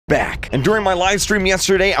back. And during my live stream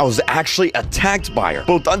yesterday, I was actually attacked by her.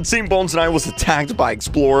 Both Unseen Bones and I was attacked by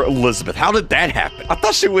Explorer Elizabeth. How did that happen? I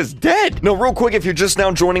thought she was dead. No, real quick, if you're just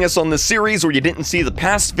now joining us on this series or you didn't see the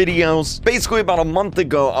past videos, basically about a month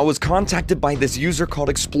ago, I was contacted by this user called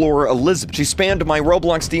Explorer Elizabeth. She spammed my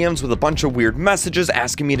Roblox DMs with a bunch of weird messages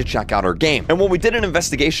asking me to check out her game. And when we did an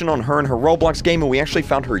investigation on her and her Roblox game, and we actually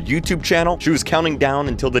found her YouTube channel, she was counting down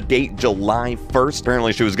until the date July 1st.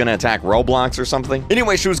 Apparently, she was going to attack Roblox or something.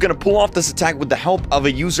 Anyway, she was going to pull off this attack with the help of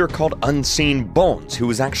a user called Unseen Bones, who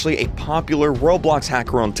is actually a popular Roblox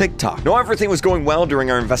hacker on TikTok. Now, everything was going well during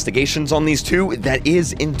our investigations on these two. That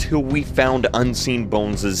is until we found Unseen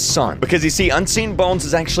Bones' son. Because you see, Unseen Bones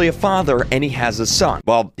is actually a father and he has a son.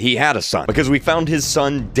 Well, he had a son because we found his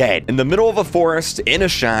son dead in the middle of a forest in a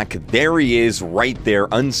shack. There he is right there,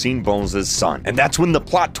 Unseen Bones' son. And that's when the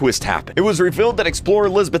plot twist happened. It was revealed that Explorer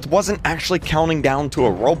Elizabeth wasn't actually counting down to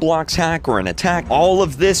a Roblox hack or an attack. All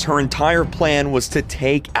of this, her entire plan was to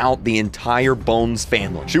take out the entire Bones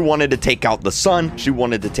family. She wanted to take out the son, she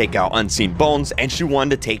wanted to take out Unseen Bones, and she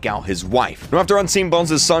wanted to take out his wife. Now, after Unseen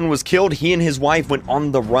Bones' son was killed, he and his wife went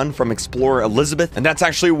on the run from Explorer Elizabeth, and that's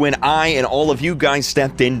actually when I and all of you guys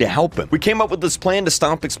stepped in to help him. We came up with this plan to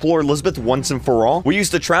stop Explorer Elizabeth once and for all. We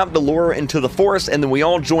used a trap to lure her into the forest, and then we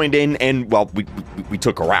all joined in and, well, we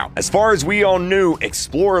took her out. As far as we all knew,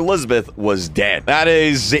 Explorer Elizabeth was dead. That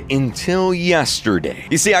is, until yesterday.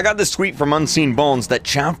 You see, I got this tweet from Unseen Bones that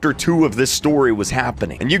chapter 2 of this story was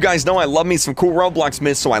happening. And you guys know I love me some cool Roblox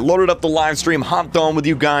myths, so I loaded up the live stream, hopped on with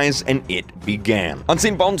you guys, and it began.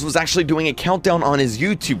 Unseen Bones was actually doing a countdown on his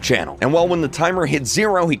YouTube channel. And well, when the timer hit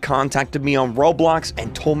 0, he contacted me on Roblox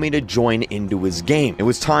and told me to join into his game. It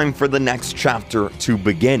was time for the next chapter to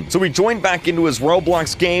begin. So we joined back into his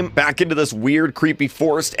Roblox game, back into this weird, creepy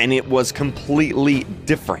forest, and it was completely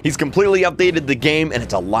different. He's completely updated the game, and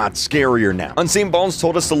it's a lot scarier now. Unseen Bones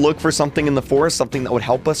told us to look for something in the forest, something that would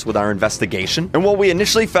help us with our investigation. And well, we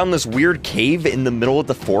initially found this weird cave in the middle of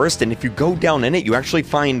the forest, and if you go down in it, you actually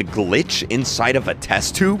find Glitch inside of a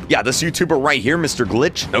test tube. Yeah, this YouTuber right here, Mr.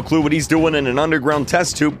 Glitch. No clue what he's doing in an underground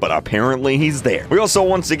test tube, but apparently he's there. We also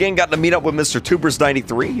once again got to meet up with Mr.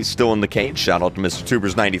 Tubers93. He's still in the cage. Shout out to Mr.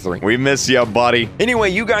 Tubers93. We miss ya, buddy.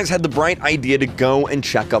 Anyway, you guys had the bright idea to go and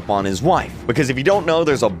check up on his wife. Because if you don't know,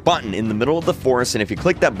 there's a button in the middle of the forest, and if you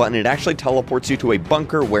click that button, it actually teleports you to a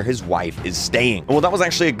bunker where his wife is staying. And well, that was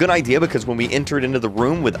actually a good idea because when we entered into the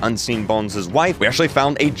room with Unseen Bones' wife, we actually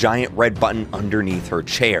found a giant red button underneath her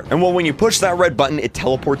chair. And well, when you push that red button, it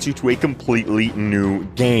teleports you to a completely new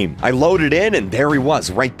game. I loaded in, and there he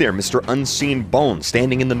was, right there, Mr. Unseen Bones,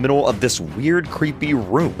 standing in the middle of this weird, creepy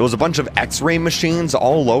room. There was a bunch of X-ray machines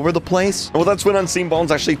all over the place. And well, that's when Unseen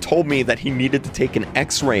Bones actually told me that he needed to take an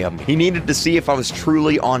X-ray of me. He needed to see if I was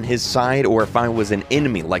truly on his side or if I was an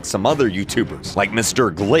enemy like some other YouTubers, like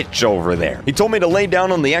Mr. Glitch over there. He told me to lay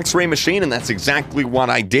down on the X-ray machine, and that's exactly what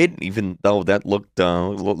I did, even though that looked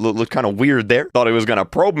kind of weird there. Thought he was gonna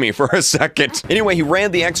probe me for a second. Anyway, he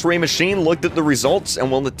ran the X-ray machine, looked at the results,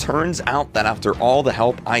 and well, it turns out that after all the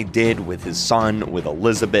help I did with his son, with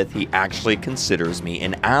Elizabeth, he actually considers me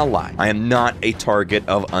an ally. I am not a target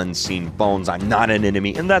of Unseen Bones. I'm not an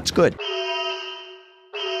enemy, and that's good.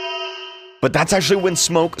 But that's actually when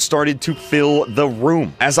smoke started to fill the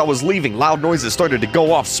room. As I was leaving, loud noises started to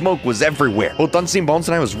go off. Smoke was everywhere. Both Unseen Bones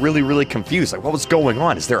and I was really confused. Like, what was going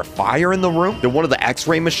on? Is there a fire in the room? Did one of the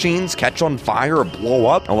X-ray machines catch on fire or blow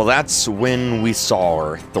up? And well, that's when we saw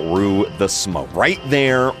her through the smoke. Right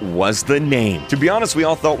there was the name. To be honest, we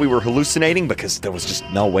all thought we were hallucinating because there was just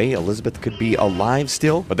no way Elizabeth could be alive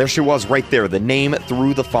still. But there she was right there, the name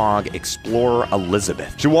through the fog, Explorer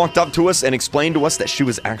Elizabeth. She walked up to us and explained to us that she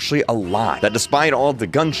was actually alive. That despite all the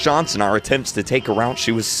gunshots and our attempts to take her out,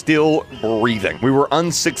 she was still breathing. We were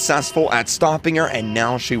unsuccessful at stopping her, and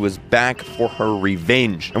now she was back for her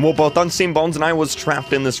revenge. And while both Unseen Bones and I was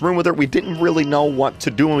trapped in this room with her, we didn't really know what to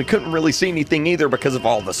do, and we couldn't really see anything either because of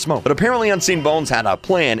all the smoke. But apparently Unseen Bones had a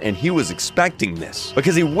plan, and he was expecting this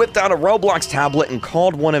because he whipped out a Roblox tablet and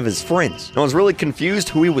called one of his friends. And I was really confused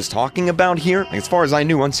who he was talking about here. As far as I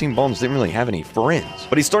knew, Unseen Bones didn't really have any friends.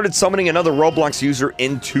 But he started summoning another Roblox user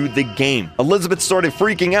into the game. Elizabeth started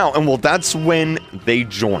freaking out, and well, that's when they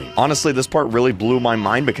joined. Honestly, this part really blew my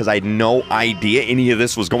mind because I had no idea any of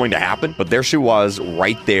this was going to happen, but there she was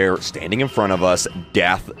right there standing in front of us,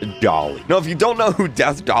 Death Dolly. Now, if you don't know who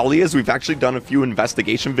Death Dolly is, we've actually done a few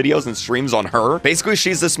investigation videos and streams on her. Basically,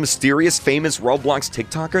 she's this mysterious, famous Roblox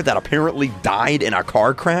TikToker that apparently died in a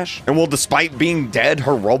car crash, and well, despite being dead,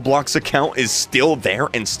 her Roblox account is still there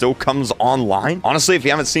and still comes online. Honestly, if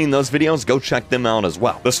you haven't seen those videos, go check them out as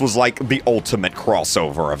well. This was like the ultimate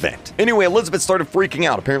crossover event. Anyway, Elizabeth started freaking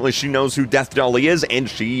out. Apparently, she knows who Death Dolly is, and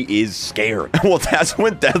she is scared. Well, that's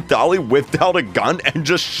when Death Dolly whipped out a gun and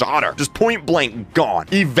just shot her. Just point blank, gone.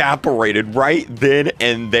 Evaporated right then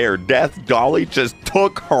and there. Death Dolly just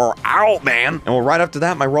took her out, man. And well, right after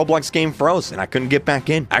that, my Roblox game froze, and I couldn't get back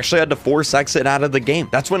in. I actually had to force exit out of the game.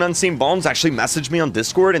 That's when Unseen Bones actually messaged me on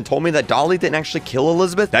Discord and told me that Dolly didn't actually kill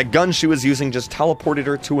Elizabeth. That gun she was using just teleported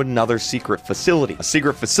her to another secret facility. A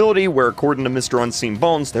secret facility where, according to Mr. Unseen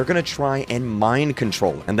Bones, they're gonna try and mind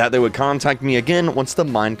control her, and that they would contact me again once the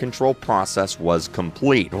mind control process was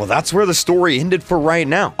complete. Well, that's where the story ended for right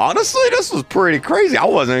now. Honestly, this was pretty crazy. I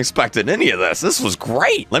wasn't expecting any of this. This was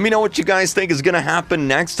great. Let me know what you guys think is gonna happen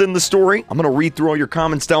next in the story. I'm gonna read through all your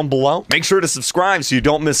comments down below. Make sure to subscribe so you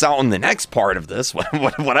don't miss out on the next part of this,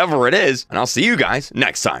 whatever it is, and I'll see you guys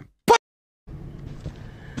next time.